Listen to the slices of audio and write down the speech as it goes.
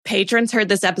Patrons heard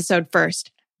this episode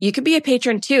first. You could be a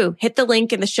patron too. Hit the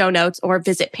link in the show notes or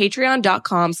visit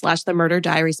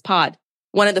patreon.com/themurderdiariespod.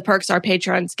 One of the perks our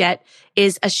patrons get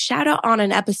is a shout out on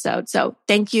an episode. So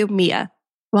thank you, Mia.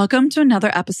 Welcome to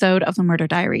another episode of The Murder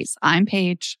Diaries. I'm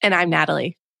Paige. And I'm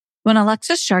Natalie. When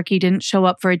Alexis Sharkey didn't show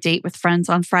up for a date with friends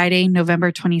on Friday,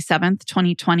 November 27th,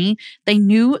 2020, they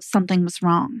knew something was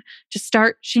wrong. To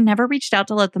start, she never reached out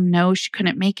to let them know she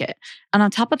couldn't make it. And on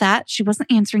top of that, she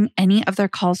wasn't answering any of their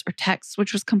calls or texts,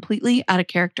 which was completely out of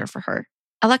character for her.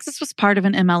 Alexis was part of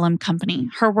an MLM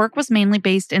company. Her work was mainly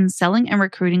based in selling and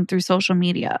recruiting through social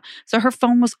media, so her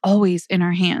phone was always in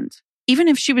her hand. Even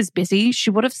if she was busy, she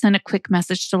would have sent a quick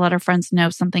message to let her friends know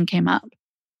something came up.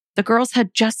 The girls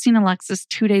had just seen Alexis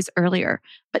 2 days earlier,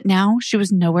 but now she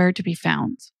was nowhere to be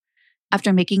found.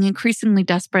 After making increasingly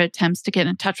desperate attempts to get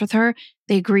in touch with her,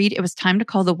 they agreed it was time to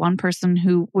call the one person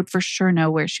who would for sure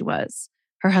know where she was,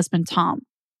 her husband, Tom.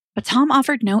 But Tom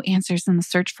offered no answers in the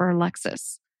search for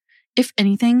Alexis. If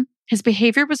anything, his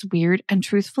behavior was weird and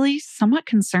truthfully somewhat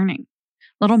concerning.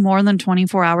 Little more than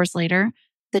 24 hours later,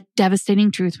 the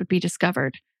devastating truth would be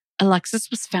discovered. Alexis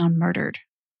was found murdered.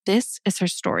 This is her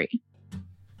story.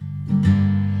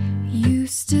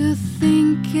 Used to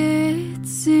think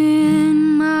it's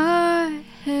in my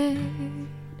head,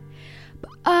 but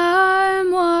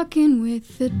I'm walking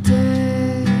with the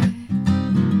dead.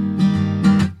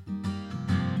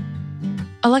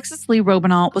 Alexis Lee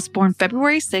Robinall was born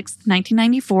February 6,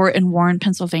 1994 in Warren,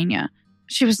 Pennsylvania.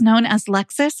 She was known as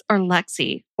Lexis or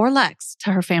Lexi, or Lex,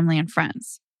 to her family and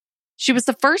friends. She was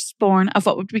the firstborn of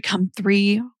what would become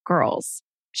 3 girls.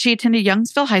 She attended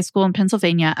Youngsville High School in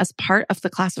Pennsylvania as part of the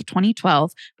class of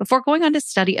 2012 before going on to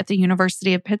study at the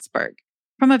University of Pittsburgh.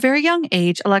 From a very young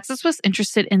age, Alexis was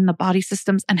interested in the body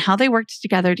systems and how they worked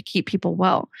together to keep people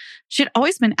well. She had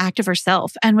always been active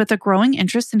herself, and with a growing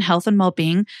interest in health and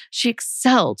well-being, she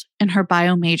excelled in her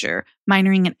bio major,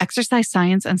 minoring in exercise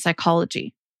science and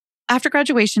psychology. After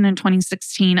graduation in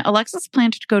 2016, Alexis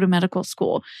planned to go to medical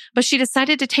school, but she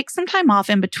decided to take some time off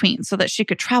in between so that she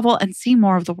could travel and see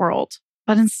more of the world.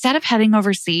 But instead of heading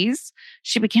overseas,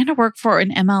 she began to work for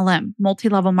an MLM,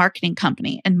 multi-level marketing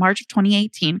company, in March of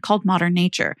 2018 called Modern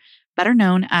Nature, better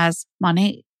known as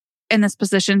Monat. In this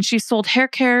position, she sold hair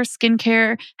care,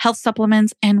 skincare, health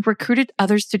supplements, and recruited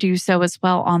others to do so as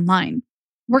well online.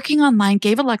 Working online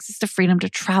gave Alexis the freedom to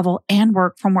travel and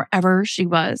work from wherever she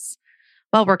was.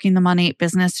 While working the Monat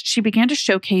business, she began to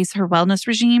showcase her wellness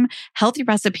regime, healthy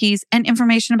recipes, and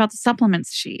information about the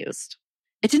supplements she used.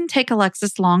 It didn't take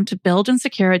Alexis long to build and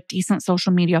secure a decent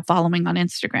social media following on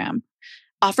Instagram.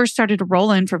 Offers started to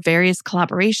roll in for various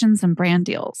collaborations and brand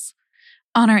deals.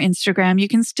 On her Instagram, you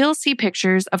can still see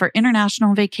pictures of her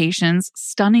international vacations,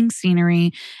 stunning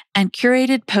scenery, and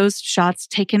curated post shots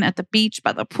taken at the beach,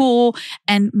 by the pool,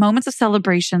 and moments of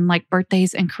celebration like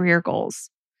birthdays and career goals.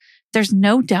 There's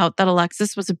no doubt that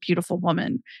Alexis was a beautiful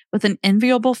woman. With an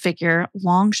enviable figure,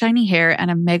 long shiny hair, and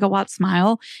a megawatt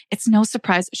smile, it's no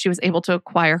surprise that she was able to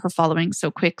acquire her following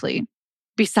so quickly.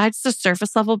 Besides the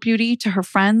surface level beauty, to her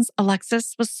friends,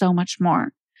 Alexis was so much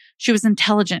more. She was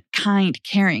intelligent, kind,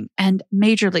 caring, and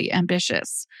majorly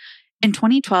ambitious. In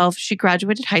 2012, she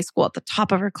graduated high school at the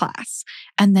top of her class.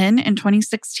 And then in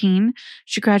 2016,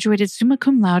 she graduated summa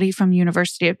cum laude from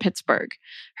University of Pittsburgh.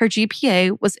 Her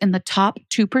GPA was in the top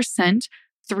 2%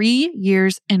 3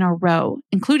 years in a row,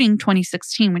 including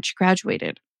 2016 when she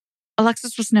graduated.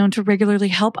 Alexis was known to regularly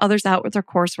help others out with their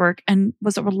coursework and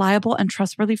was a reliable and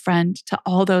trustworthy friend to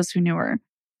all those who knew her.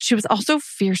 She was also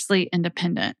fiercely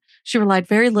independent. She relied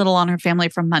very little on her family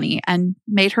for money and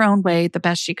made her own way the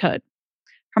best she could.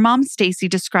 Her mom, Stacy,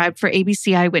 described for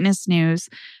ABC Eyewitness News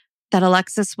that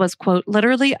Alexis was, quote,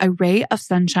 literally a ray of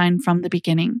sunshine from the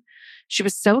beginning. She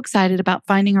was so excited about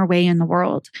finding her way in the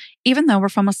world. Even though we're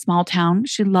from a small town,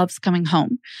 she loves coming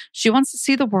home. She wants to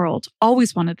see the world,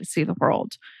 always wanted to see the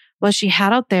world. What she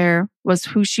had out there was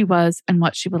who she was and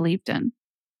what she believed in.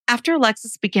 After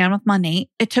Alexis began with Monat,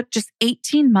 it took just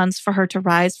 18 months for her to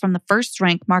rise from the first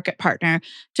rank market partner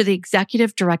to the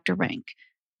executive director rank.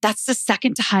 That's the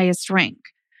second to highest rank.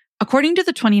 According to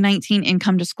the 2019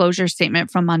 income disclosure statement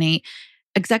from Monat,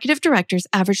 executive directors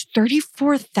averaged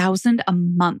 $34,000 a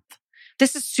month.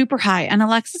 This is super high, and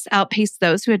Alexis outpaced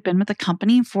those who had been with the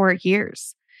company for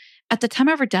years. At the time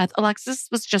of her death, Alexis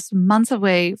was just months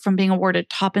away from being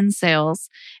awarded top in sales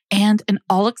and an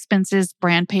all-expenses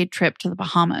brand-paid trip to the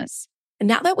Bahamas. And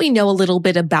now that we know a little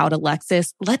bit about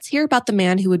Alexis, let's hear about the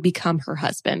man who would become her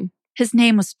husband. His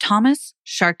name was Thomas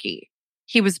Sharkey.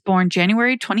 He was born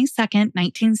January 22nd,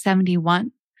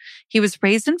 1971. He was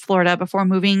raised in Florida before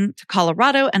moving to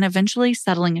Colorado and eventually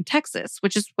settling in Texas,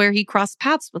 which is where he crossed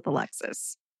paths with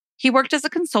Alexis. He worked as a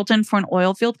consultant for an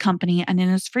oil field company, and in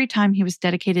his free time, he was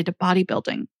dedicated to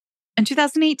bodybuilding. In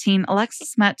 2018,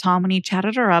 Alexis met Tom when he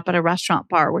chatted her up at a restaurant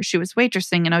bar where she was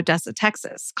waitressing in Odessa,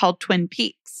 Texas, called Twin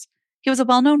Peaks. He was a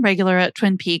well-known regular at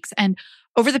Twin Peaks, and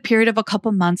over the period of a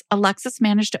couple months, Alexis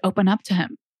managed to open up to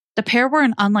him. The pair were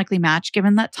an unlikely match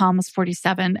given that Tom was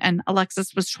 47 and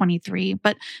Alexis was 23,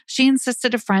 but she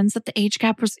insisted to friends that the age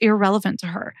gap was irrelevant to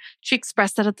her. She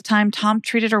expressed that at the time Tom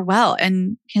treated her well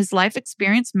and his life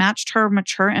experience matched her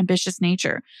mature, ambitious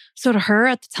nature. So to her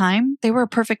at the time, they were a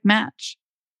perfect match.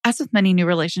 As with many new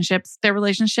relationships, their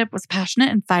relationship was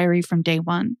passionate and fiery from day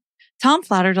one. Tom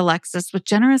flattered Alexis with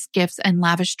generous gifts and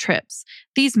lavish trips.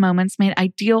 These moments made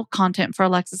ideal content for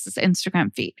Alexis's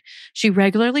Instagram feed. She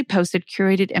regularly posted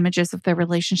curated images of their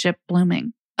relationship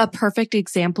blooming. A perfect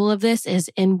example of this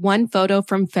is in one photo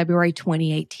from February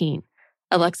 2018.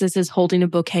 Alexis is holding a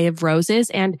bouquet of roses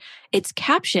and it's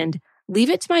captioned, "Leave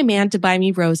it to my man to buy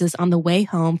me roses on the way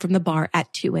home from the bar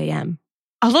at 2 a.m.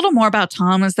 A little more about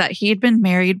Tom is that he had been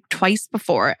married twice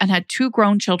before and had 2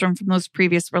 grown children from those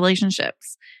previous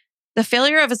relationships. The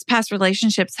failure of his past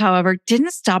relationships, however,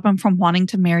 didn't stop him from wanting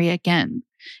to marry again.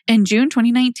 In June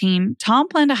 2019, Tom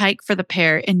planned a hike for the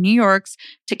pair in New York's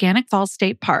Taganic Falls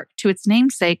State Park to its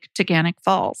namesake, Taganic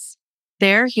Falls.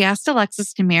 There, he asked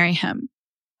Alexis to marry him.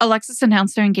 Alexis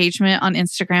announced their engagement on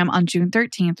Instagram on June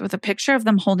 13th with a picture of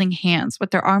them holding hands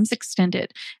with their arms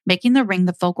extended, making the ring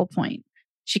the focal point.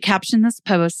 She captioned this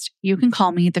post, "You can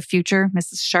call me the future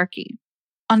Mrs. Sharkey."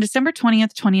 On December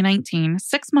 20th, 2019,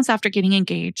 6 months after getting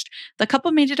engaged, the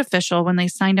couple made it official when they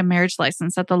signed a marriage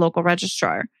license at the local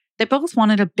registrar. They both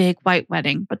wanted a big white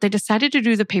wedding, but they decided to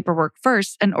do the paperwork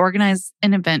first and organize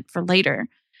an event for later.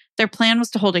 Their plan was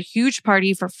to hold a huge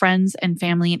party for friends and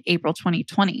family in April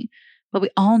 2020. But we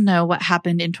all know what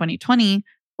happened in 2020,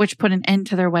 which put an end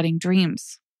to their wedding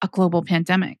dreams, a global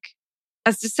pandemic.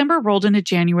 As December rolled into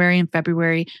January and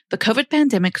February, the COVID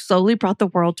pandemic slowly brought the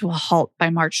world to a halt by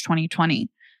March 2020.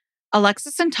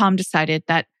 Alexis and Tom decided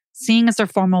that, seeing as their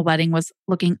formal wedding was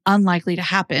looking unlikely to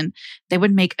happen, they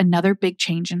would make another big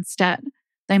change instead.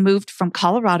 They moved from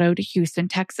Colorado to Houston,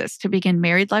 Texas to begin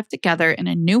married life together in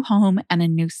a new home and a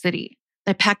new city.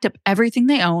 They packed up everything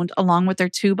they owned along with their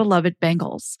 2 beloved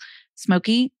Bengals,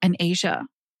 Smokey and Asia.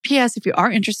 P.S. If you are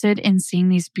interested in seeing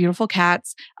these beautiful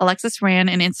cats, Alexis ran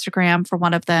an Instagram for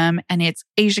one of them, and it's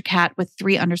Asia Cat with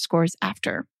 3 underscores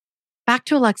after. Back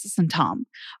to Alexis and Tom.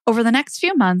 Over the next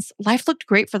few months, life looked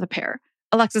great for the pair.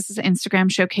 Alexis's Instagram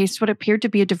showcased what appeared to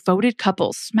be a devoted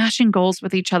couple, smashing goals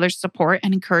with each other's support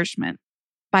and encouragement.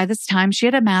 By this time, she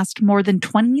had amassed more than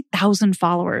 20,000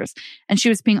 followers, and she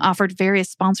was being offered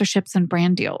various sponsorships and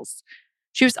brand deals.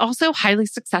 She was also highly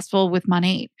successful with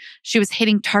Monat. She was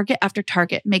hitting target after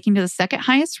target, making to the second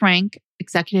highest rank,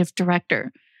 executive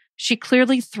director. She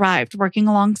clearly thrived working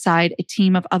alongside a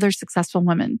team of other successful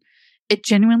women. It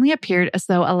genuinely appeared as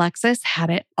though Alexis had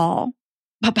it all.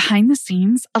 But behind the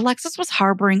scenes, Alexis was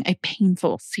harboring a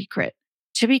painful secret.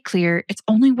 To be clear, it's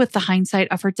only with the hindsight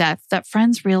of her death that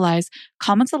friends realize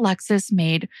comments Alexis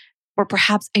made were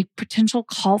perhaps a potential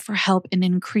call for help in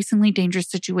an increasingly dangerous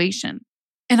situation.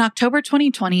 In October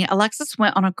 2020, Alexis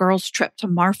went on a girls' trip to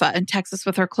Marfa in Texas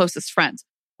with her closest friends.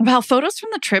 While photos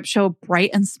from the trip show a bright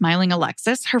and smiling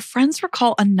Alexis, her friends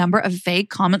recall a number of vague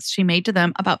comments she made to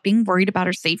them about being worried about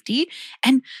her safety,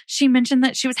 and she mentioned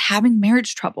that she was having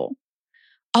marriage trouble.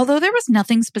 Although there was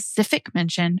nothing specific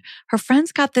mentioned, her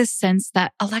friends got this sense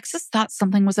that Alexis thought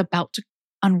something was about to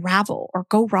unravel or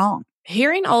go wrong.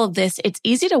 Hearing all of this, it's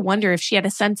easy to wonder if she had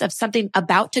a sense of something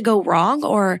about to go wrong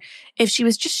or if she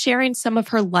was just sharing some of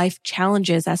her life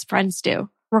challenges as friends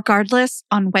do. Regardless,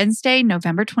 on Wednesday,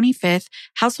 November 25th,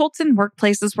 households and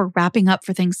workplaces were wrapping up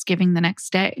for Thanksgiving the next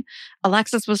day.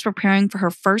 Alexis was preparing for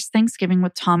her first Thanksgiving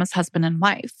with Tom as husband and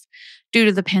wife. Due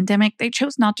to the pandemic, they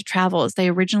chose not to travel as they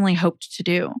originally hoped to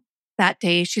do. That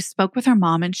day, she spoke with her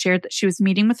mom and shared that she was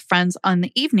meeting with friends on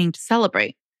the evening to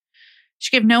celebrate.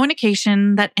 She gave no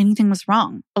indication that anything was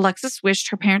wrong. Alexis wished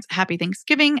her parents a happy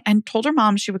Thanksgiving and told her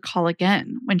mom she would call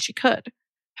again when she could.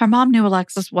 Her mom knew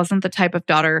Alexis wasn't the type of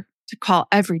daughter to call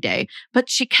every day, but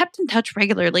she kept in touch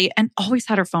regularly and always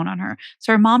had her phone on her,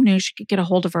 so her mom knew she could get a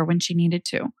hold of her when she needed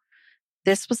to.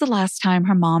 This was the last time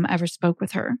her mom ever spoke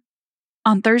with her.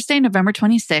 On Thursday, November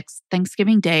 26th,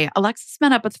 Thanksgiving Day, Alexis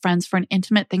met up with friends for an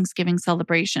intimate Thanksgiving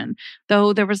celebration,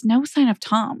 though there was no sign of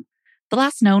Tom. The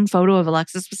last known photo of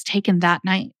Alexis was taken that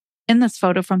night. In this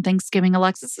photo from Thanksgiving,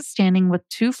 Alexis is standing with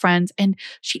 2 friends, and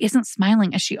she isn't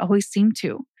smiling as she always seemed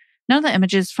to. None of the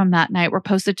images from that night were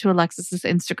posted to Alexis's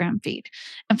Instagram feed.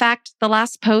 In fact, the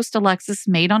last post Alexis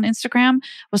made on Instagram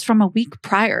was from a week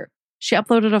prior. She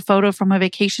uploaded a photo from a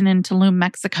vacation in Tulum,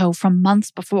 Mexico from months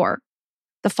before.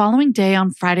 The following day, on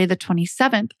Friday the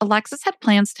 27th, Alexis had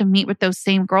plans to meet with those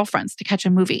same girlfriends to catch a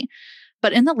movie.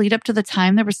 But in the lead up to the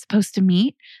time they were supposed to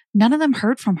meet, none of them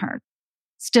heard from her.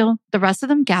 Still, the rest of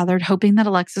them gathered, hoping that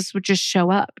Alexis would just show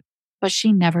up. But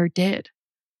she never did.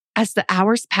 As the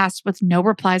hours passed with no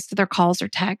replies to their calls or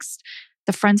texts,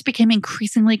 the friends became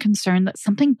increasingly concerned that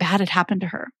something bad had happened to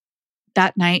her.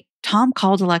 That night, Tom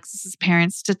called Alexis's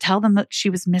parents to tell them that she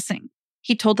was missing.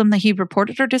 He told them that he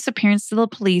reported her disappearance to the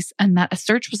police and that a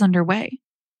search was underway.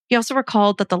 He also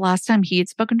recalled that the last time he had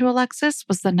spoken to Alexis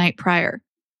was the night prior.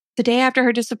 The day after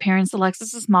her disappearance,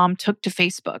 Alexis's mom took to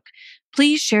Facebook.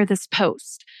 "Please share this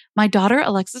post. My daughter,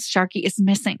 Alexis Sharkey, is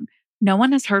missing. No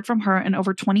one has heard from her in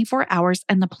over 24 hours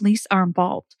and the police are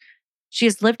involved. She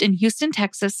has lived in Houston,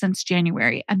 Texas since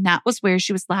January, and that was where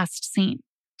she was last seen.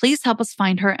 Please help us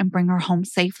find her and bring her home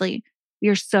safely. We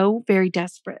are so very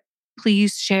desperate.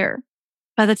 Please share."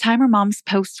 By the time her mom's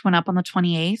post went up on the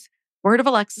 28th, word of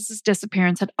Alexis's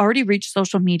disappearance had already reached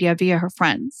social media via her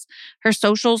friends. Her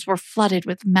socials were flooded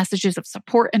with messages of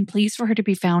support and pleas for her to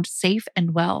be found safe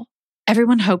and well.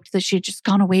 Everyone hoped that she had just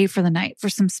gone away for the night for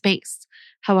some space.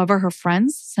 However, her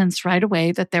friends sensed right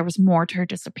away that there was more to her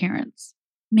disappearance.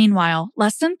 Meanwhile,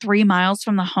 less than 3 miles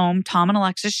from the home Tom and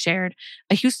Alexis shared,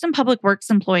 a Houston Public Works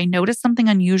employee noticed something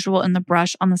unusual in the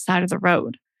brush on the side of the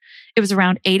road. It was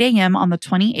around 8 a.m. on the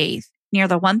 28th, near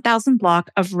the 1000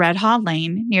 block of Red Haw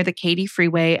Lane near the Katy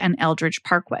Freeway and Eldridge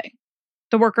Parkway.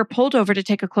 The worker pulled over to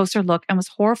take a closer look and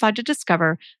was horrified to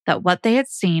discover that what they had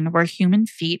seen were human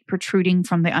feet protruding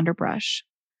from the underbrush.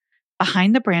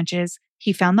 Behind the branches,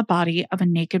 he found the body of a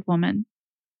naked woman.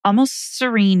 Almost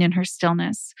serene in her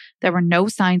stillness, there were no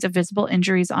signs of visible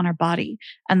injuries on her body,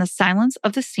 and the silence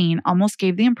of the scene almost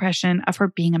gave the impression of her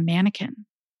being a mannequin.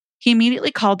 He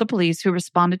immediately called the police, who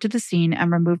responded to the scene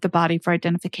and removed the body for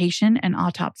identification and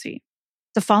autopsy.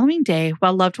 The following day,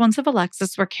 while loved ones of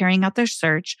Alexis were carrying out their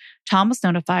search, Tom was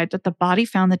notified that the body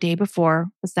found the day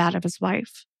before was that of his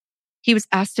wife. He was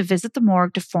asked to visit the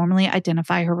morgue to formally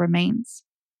identify her remains.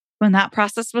 When that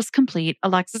process was complete,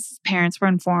 Alexis's parents were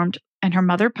informed, and her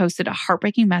mother posted a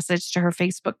heartbreaking message to her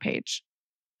Facebook page.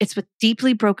 "It's with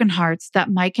deeply broken hearts that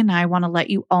Mike and I want to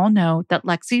let you all know that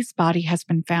Lexi's body has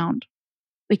been found.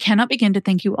 We cannot begin to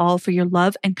thank you all for your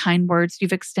love and kind words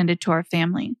you've extended to our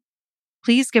family.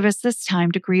 Please give us this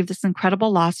time to grieve this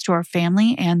incredible loss to our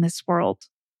family and this world.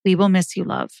 We will miss you,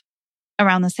 love."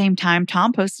 Around the same time,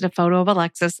 Tom posted a photo of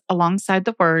Alexis alongside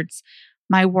the words,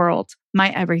 "My world, my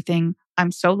everything.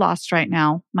 I'm so lost right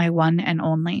now, my one and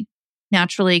only."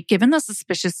 Naturally, given the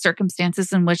suspicious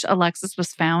circumstances in which Alexis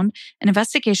was found, an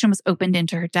investigation was opened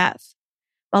into her death.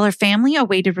 While her family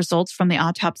awaited results from the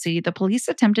autopsy, the police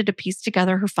attempted to piece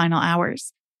together her final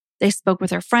hours. They spoke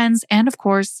with her friends and, of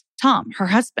course, Tom, her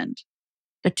husband.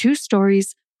 The two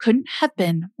stories couldn't have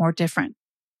been more different.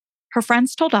 Her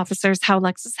friends told officers how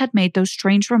Alexis had made those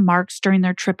strange remarks during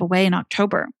their trip away in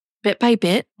October. Bit by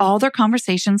bit, all their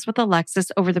conversations with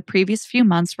Alexis over the previous few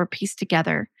months were pieced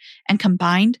together, and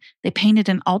combined, they painted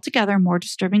an altogether more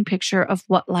disturbing picture of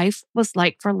what life was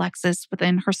like for Alexis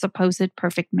within her supposed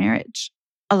perfect marriage.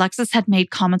 Alexis had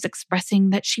made comments expressing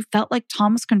that she felt like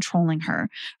Tom was controlling her.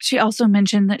 She also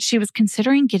mentioned that she was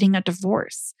considering getting a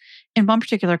divorce. In one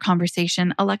particular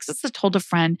conversation, Alexis had told a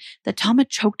friend that Tom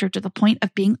had choked her to the point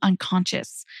of being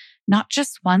unconscious, not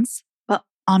just once, but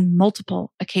on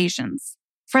multiple occasions.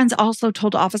 Friends also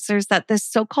told officers that this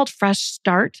so-called fresh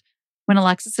start, when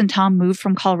Alexis and Tom moved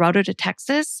from Colorado to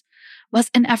Texas,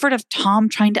 was an effort of Tom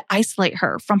trying to isolate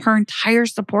her from her entire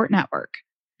support network.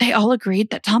 They all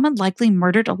agreed that Tom had likely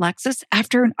murdered Alexis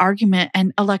after an argument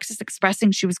and Alexis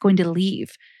expressing she was going to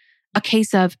leave. A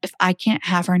case of, if I can't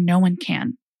have her, no one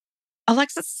can.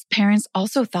 Alexis's parents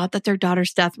also thought that their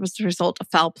daughter's death was the result of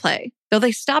foul play, though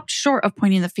they stopped short of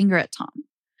pointing the finger at Tom.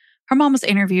 Her mom was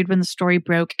interviewed when the story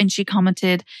broke, and she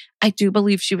commented, "I do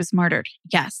believe she was murdered.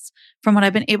 Yes, from what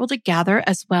I've been able to gather,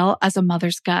 as well as a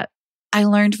mother's gut. I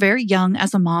learned very young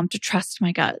as a mom to trust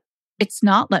my gut. It's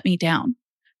not let me down.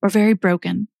 We're very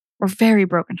broken. We're very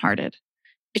brokenhearted.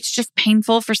 It's just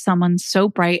painful for someone so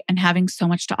bright and having so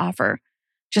much to offer,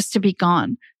 just to be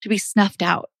gone, to be snuffed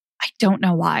out. I don't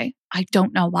know why. I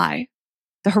don't know why."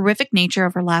 The horrific nature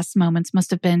of her last moments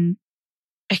must have been,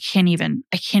 I can't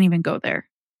even go there.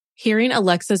 Hearing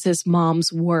Alexis's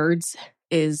mom's words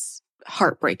is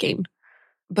heartbreaking.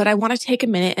 But I want to take a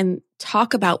minute and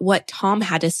talk about what Tom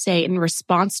had to say in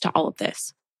response to all of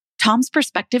this. Tom's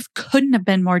perspective couldn't have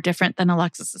been more different than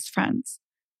Alexis's friends.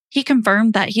 He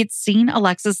confirmed that he'd seen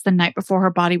Alexis the night before her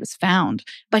body was found,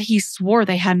 but he swore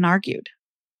they hadn't argued.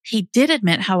 He did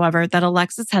admit, however, that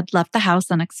Alexis had left the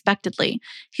house unexpectedly.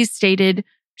 He stated,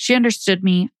 "She understood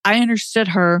me. I understood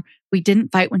her. We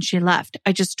didn't fight when she left.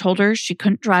 I just told her she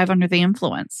couldn't drive under the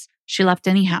influence. She left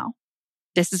anyhow.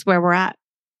 This is where we're at."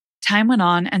 Time went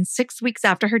on, and 6 weeks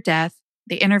after her death,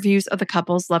 the interviews of the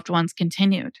couple's loved ones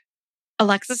continued.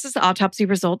 Alexis's autopsy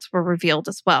results were revealed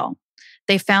as well.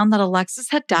 They found that Alexis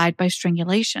had died by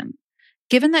strangulation.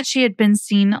 Given that she had been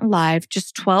seen alive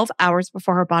just 12 hours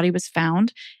before her body was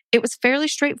found, it was fairly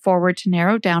straightforward to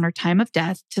narrow down her time of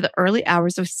death to the early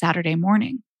hours of Saturday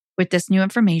morning. With this new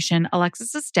information,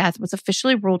 Alexis's death was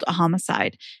officially ruled a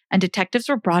homicide, and detectives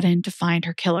were brought in to find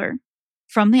her killer.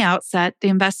 From the outset, the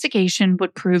investigation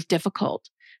would prove difficult.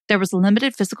 There was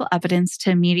limited physical evidence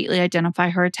to immediately identify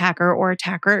her attacker or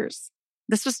attackers.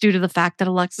 This was due to the fact that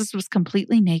Alexis was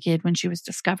completely naked when she was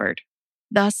discovered.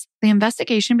 Thus, the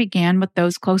investigation began with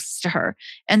those closest to her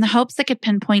in the hopes they could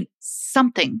pinpoint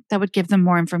something that would give them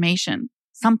more information,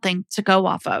 something to go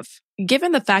off of.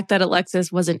 Given the fact that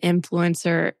Alexis was an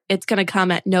influencer, it's going to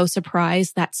come at no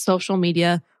surprise that social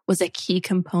media was a key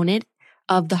component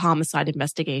of the homicide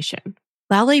investigation.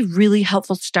 While a really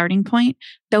helpful starting point,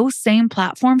 those same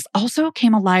platforms also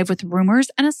came alive with rumors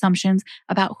and assumptions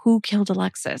about who killed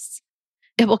Alexis.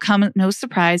 It will come at no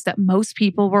surprise that most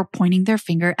people were pointing their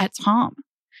finger at Tom.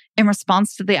 In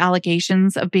response to the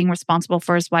allegations of being responsible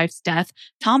for his wife's death,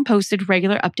 Tom posted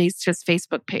regular updates to his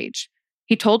Facebook page.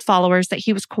 He told followers that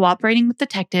he was cooperating with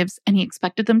detectives and he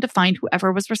expected them to find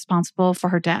whoever was responsible for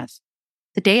her death.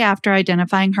 The day after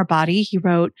identifying her body, he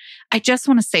wrote, "I just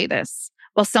want to say this.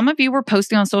 While some of you were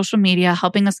posting on social media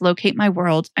helping us locate my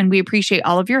world, and we appreciate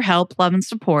all of your help, love, and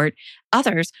support,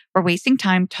 others were wasting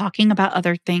time talking about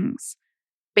other things.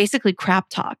 Basically crap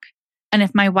talk. And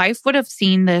if my wife would have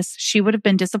seen this, she would have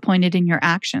been disappointed in your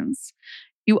actions.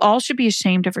 You all should be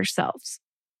ashamed of yourselves.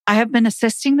 I have been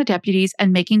assisting the deputies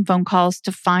and making phone calls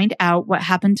to find out what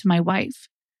happened to my wife.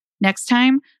 Next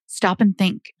time, stop and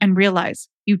think and realize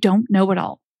you don't know it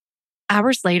all."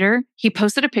 Hours later, he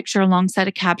posted a picture alongside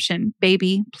a caption,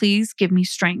 "Baby, please give me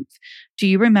strength. Do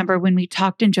you remember when we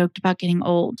talked and joked about getting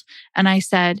old? And I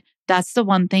said, that's the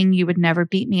one thing you would never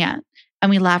beat me at. And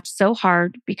we laughed so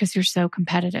hard because you're so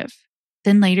competitive."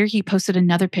 Then later, he posted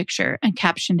another picture and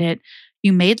captioned it,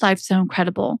 "You made life so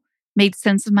incredible, made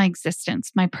sense of my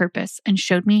existence, my purpose, and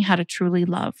showed me how to truly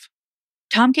love."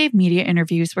 Tom gave media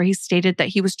interviews where he stated that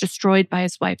he was destroyed by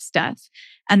his wife's death,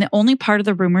 and the only part of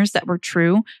the rumors that were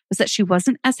true was that she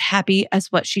wasn't as happy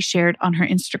as what she shared on her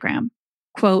Instagram.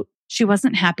 Quote, "She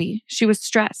wasn't happy. She was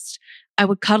stressed. I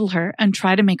would cuddle her and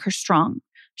try to make her strong.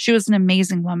 She was an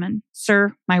amazing woman.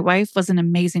 Sir, my wife was an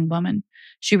amazing woman.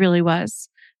 She really was.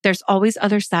 There's always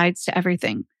other sides to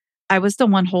everything. I was the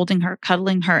one holding her,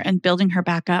 cuddling her, and building her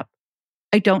back up.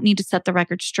 I don't need to set the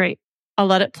record straight. I'll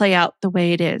let it play out the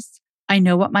way it is. I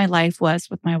know what my life was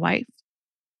with my wife."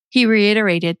 He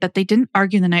reiterated that they didn't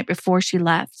argue the night before she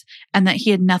left and that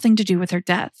he had nothing to do with her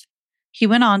death. He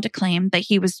went on to claim that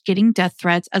he was getting death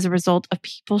threats as a result of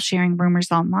people sharing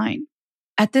rumors online.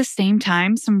 At this same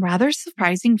time, some rather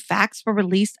surprising facts were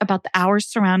released about the hours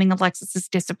surrounding Alexis's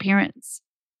disappearance.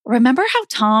 Remember how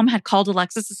Tom had called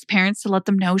Alexis's parents to let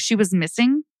them know she was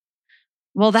missing?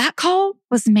 Well, that call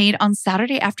was made on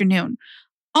Saturday afternoon,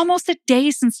 almost a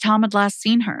day since Tom had last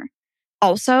seen her.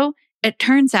 Also, it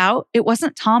turns out it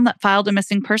wasn't Tom that filed a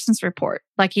missing persons report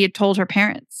like he had told her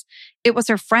parents. It was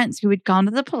her friends who had gone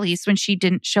to the police when she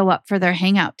didn't show up for their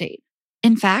hangout date.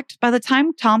 In fact, by the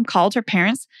time Tom called her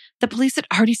parents, the police had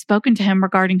already spoken to him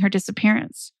regarding her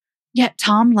disappearance. Yet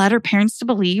Tom led her parents to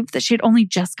believe that she had only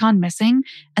just gone missing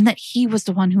and that he was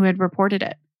the one who had reported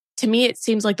it. To me, it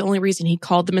seems like the only reason he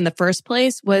called them in the first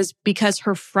place was because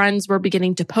her friends were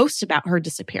beginning to post about her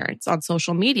disappearance on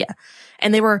social media,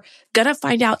 and they were going to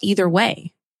find out either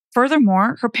way.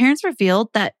 Furthermore, her parents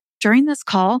revealed that during this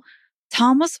call,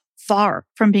 Tom was far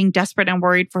from being desperate and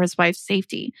worried for his wife's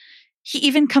safety. He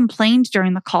even complained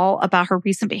during the call about her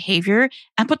recent behavior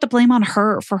and put the blame on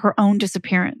her for her own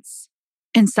disappearance.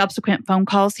 In subsequent phone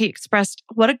calls, he expressed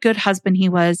what a good husband he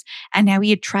was and how he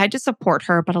had tried to support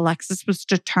her, but Alexis was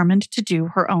determined to do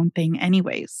her own thing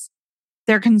anyways.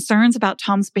 Their concerns about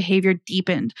Tom's behavior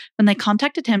deepened when they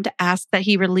contacted him to ask that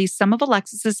he release some of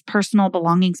Alexis's personal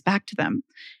belongings back to them.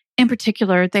 In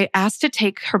particular, they asked to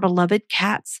take her beloved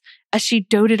cats as she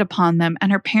doted upon them,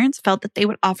 and her parents felt that they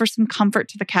would offer some comfort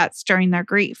to the cats during their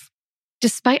grief.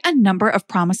 Despite a number of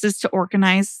promises to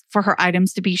organize for her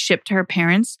items to be shipped to her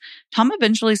parents, Tom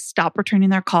eventually stopped returning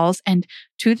their calls, and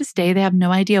to this day, they have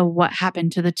no idea what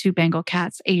happened to the two Bengal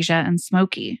cats, Asia and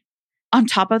Smokey. On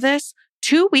top of this,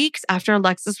 2 weeks after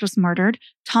Alexis was murdered,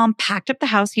 Tom packed up the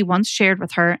house he once shared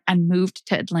with her and moved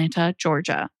to Atlanta,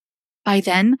 Georgia. By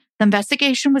then, the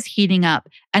investigation was heating up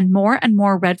and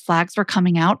more red flags were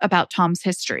coming out about Tom's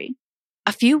history.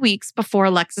 A few weeks before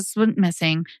Alexis went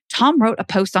missing, Tom wrote a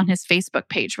post on his Facebook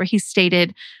page where he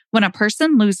stated, "When a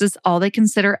person loses all they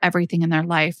consider everything in their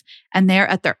life and they're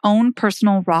at their own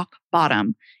personal rock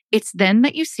bottom, it's then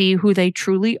that you see who they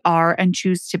truly are and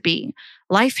choose to be.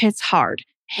 Life hits hard.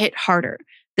 Hit harder.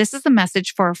 This is a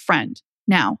message for a friend.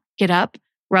 Now, get up,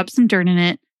 rub some dirt in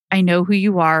it. I know who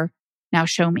you are. Now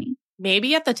show me."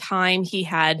 Maybe at the time he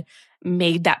had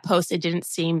made that post, it didn't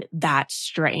seem that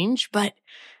strange, but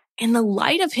in the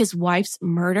light of his wife's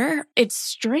murder, it's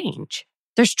strange.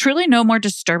 There's truly no more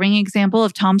disturbing example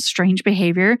of Tom's strange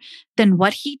behavior than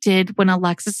what he did when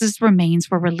Alexis's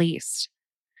remains were released.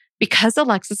 Because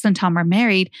Alexis and Tom were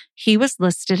married, he was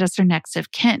listed as her next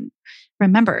of kin.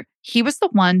 Remember, he was the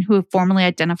one who had formally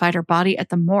identified her body at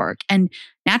the morgue, and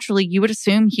naturally, you would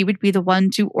assume he would be the one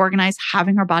to organize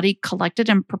having her body collected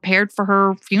and prepared for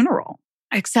her funeral.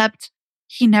 Except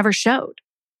he never showed.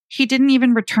 He didn't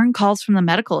even return calls from the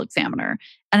medical examiner,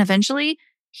 and eventually,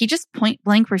 he just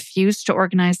point-blank refused to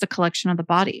organize the collection of the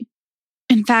body.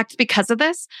 In fact, because of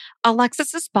this,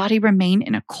 Alexis's body remained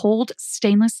in a cold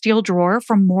stainless steel drawer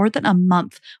for more than a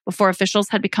month before officials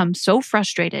had become so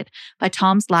frustrated by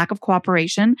Tom's lack of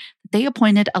cooperation that they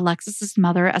appointed Alexis's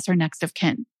mother as her next of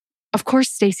kin. Of course,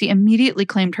 Stacy immediately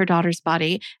claimed her daughter's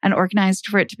body and organized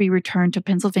for it to be returned to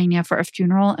Pennsylvania for a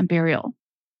funeral and burial.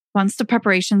 Once the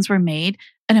preparations were made,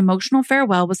 an emotional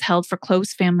farewell was held for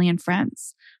close family and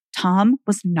friends. Tom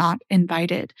was not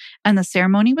invited, and the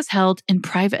ceremony was held in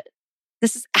private.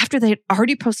 This is after they had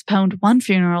already postponed one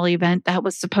funeral event that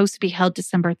was supposed to be held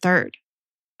December 3rd.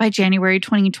 By January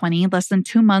 2020, less than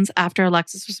 2 months after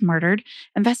Alexis was murdered,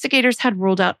 investigators had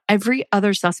ruled out every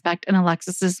other suspect in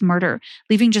Alexis's murder,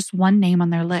 leaving just one name on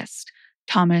their list,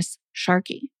 Thomas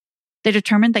Sharkey. They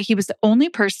determined that he was the only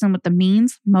person with the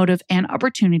means, motive, and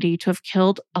opportunity to have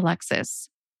killed Alexis.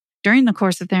 During the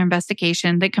course of their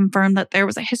investigation, they confirmed that there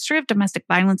was a history of domestic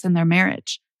violence in their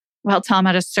marriage. While Tom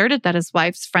had asserted that his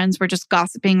wife's friends were just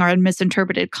gossiping or had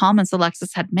misinterpreted comments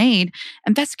Alexis had made,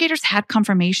 investigators had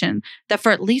confirmation that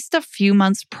for at least a few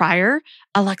months prior,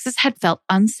 Alexis had felt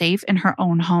unsafe in her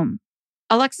own home.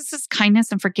 Alexis's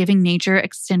kindness and forgiving nature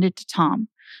extended to Tom.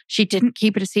 She didn't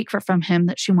keep it a secret from him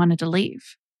that she wanted to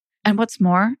leave. And what's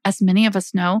more, as many of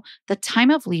us know, the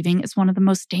time of leaving is one of the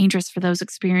most dangerous for those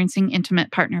experiencing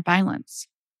intimate partner violence.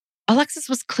 Alexis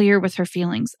was clear with her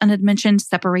feelings and had mentioned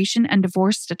separation and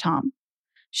divorce to Tom.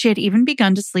 She had even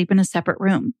begun to sleep in a separate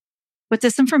room. With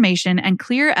this information and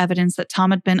clear evidence that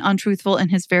Tom had been untruthful in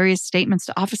his various statements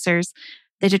to officers,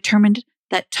 they determined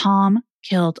that Tom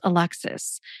killed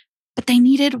Alexis. But they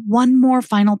needed one more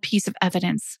final piece of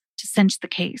evidence to cinch the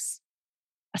case: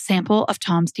 a sample of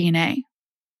Tom's DNA.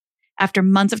 After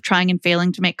months of trying and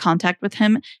failing to make contact with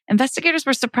him, investigators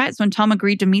were surprised when Tom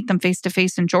agreed to meet them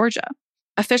face-to-face in Georgia.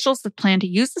 Officials had planned to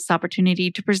use this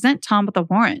opportunity to present Tom with a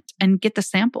warrant and get the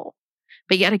sample.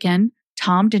 But yet again,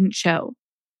 Tom didn't show.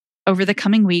 Over the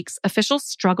coming weeks, officials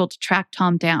struggled to track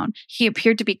Tom down. He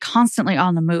appeared to be constantly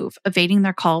on the move, evading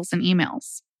their calls and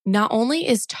emails. Not only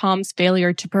is Tom's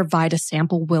failure to provide a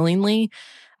sample willingly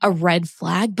a red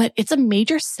flag, but it's a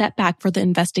major setback for the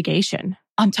investigation.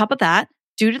 On top of that,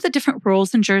 due to the different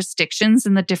rules and jurisdictions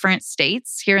in the different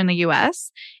states here in the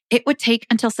U.S., it would take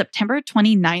until September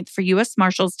 29th for U.S.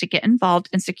 Marshals to get involved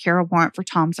and secure a warrant for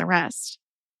Tom's arrest.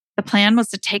 The plan was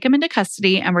to take him into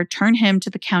custody and return him to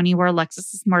the county where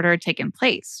Alexis's murder had taken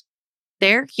place.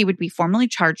 There, he would be formally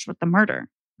charged with the murder.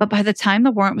 But by the time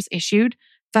the warrant was issued,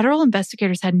 federal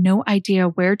investigators had no idea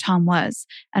where Tom was,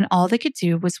 and all they could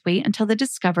do was wait until they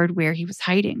discovered where he was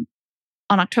hiding.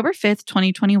 On October 5th,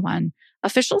 2021,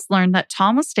 officials learned that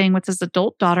Tom was staying with his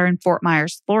adult daughter in Fort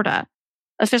Myers, Florida.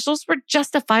 Officials were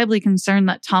justifiably concerned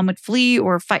that Tom would flee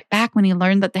or fight back when he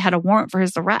learned that they had a warrant for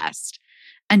his arrest.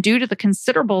 And due to the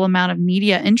considerable amount of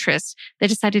media interest, they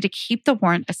decided to keep the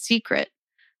warrant a secret.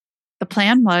 The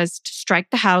plan was to strike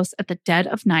the house at the dead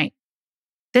of night.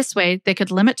 This way, they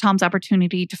could limit Tom's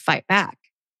opportunity to fight back.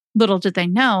 Little did they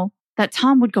know that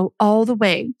Tom would go all the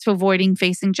way to avoiding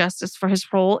facing justice for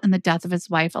his role in the death of his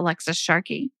wife, Alexis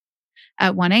Sharkey.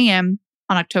 At 1 a.m.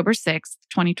 on October 6,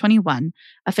 2021,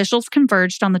 officials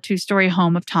converged on the two-story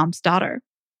home of Tom's daughter.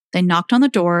 They knocked on the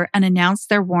door and announced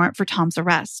their warrant for Tom's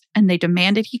arrest, and they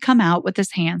demanded he come out with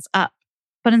his hands up.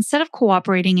 But instead of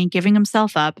cooperating and giving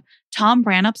himself up, Tom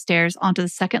ran upstairs onto the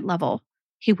second level.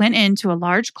 He went into a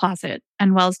large closet,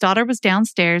 and while his daughter was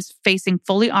downstairs facing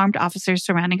fully armed officers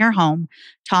surrounding her home,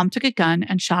 Tom took a gun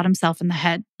and shot himself in the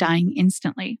head, dying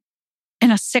instantly.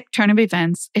 In a sick turn of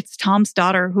events, it's Tom's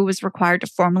daughter who was required to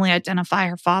formally identify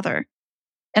her father.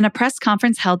 In a press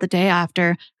conference held the day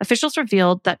after, officials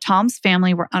revealed that Tom's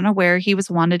family were unaware he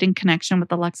was wanted in connection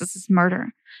with Alexis's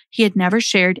murder. He had never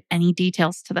shared any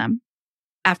details to them.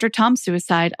 After Tom's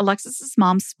suicide, Alexis's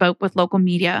mom spoke with local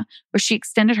media, where she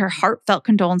extended her heartfelt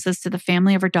condolences to the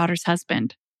family of her daughter's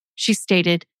husband. She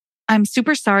stated, "I'm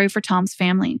super sorry for Tom's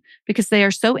family because they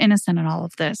are so innocent in all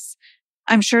of this.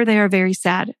 I'm sure they are very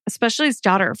sad, especially his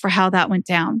daughter, for how that went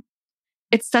down.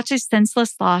 It's such a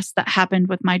senseless loss that happened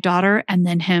with my daughter and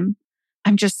then him.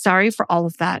 I'm just sorry for all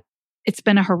of that. It's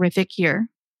been a horrific year."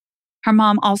 Her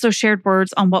mom also shared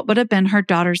words on what would have been her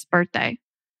daughter's birthday.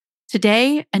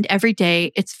 "Today and every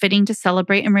day, it's fitting to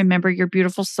celebrate and remember your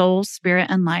beautiful soul, spirit,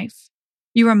 and life.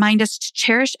 You remind us to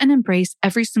cherish and embrace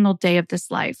every single day of this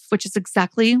life, which is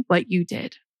exactly what you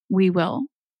did. We will."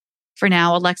 For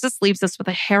now, Alexis leaves us with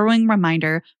a harrowing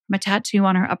reminder from a tattoo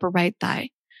on her upper right thigh.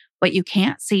 What you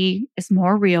can't see is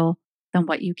more real than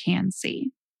what you can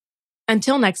see.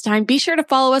 Until next time, be sure to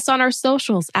follow us on our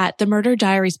socials at The Murder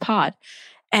Diaries Pod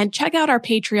and check out our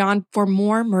Patreon for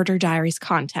more Murder Diaries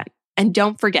content. And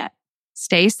don't forget,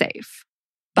 Stay safe.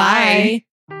 bye.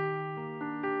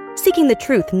 Seeking the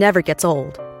truth never gets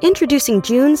old. Introducing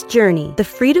June's Journey, the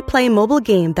free-to-play mobile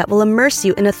game that will immerse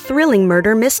you in a thrilling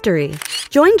murder mystery.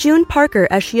 Join June Parker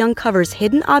as she uncovers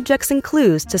hidden objects and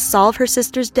clues to solve her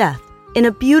sister's death in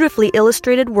a beautifully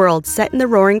illustrated world set in the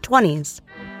Roaring '20s.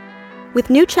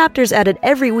 With new chapters added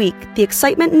every week, the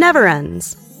excitement never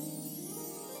ends.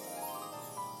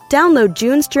 Download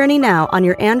June's Journey now on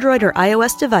your Android or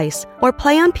iOS device or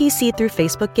play on PC through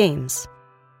Facebook Games.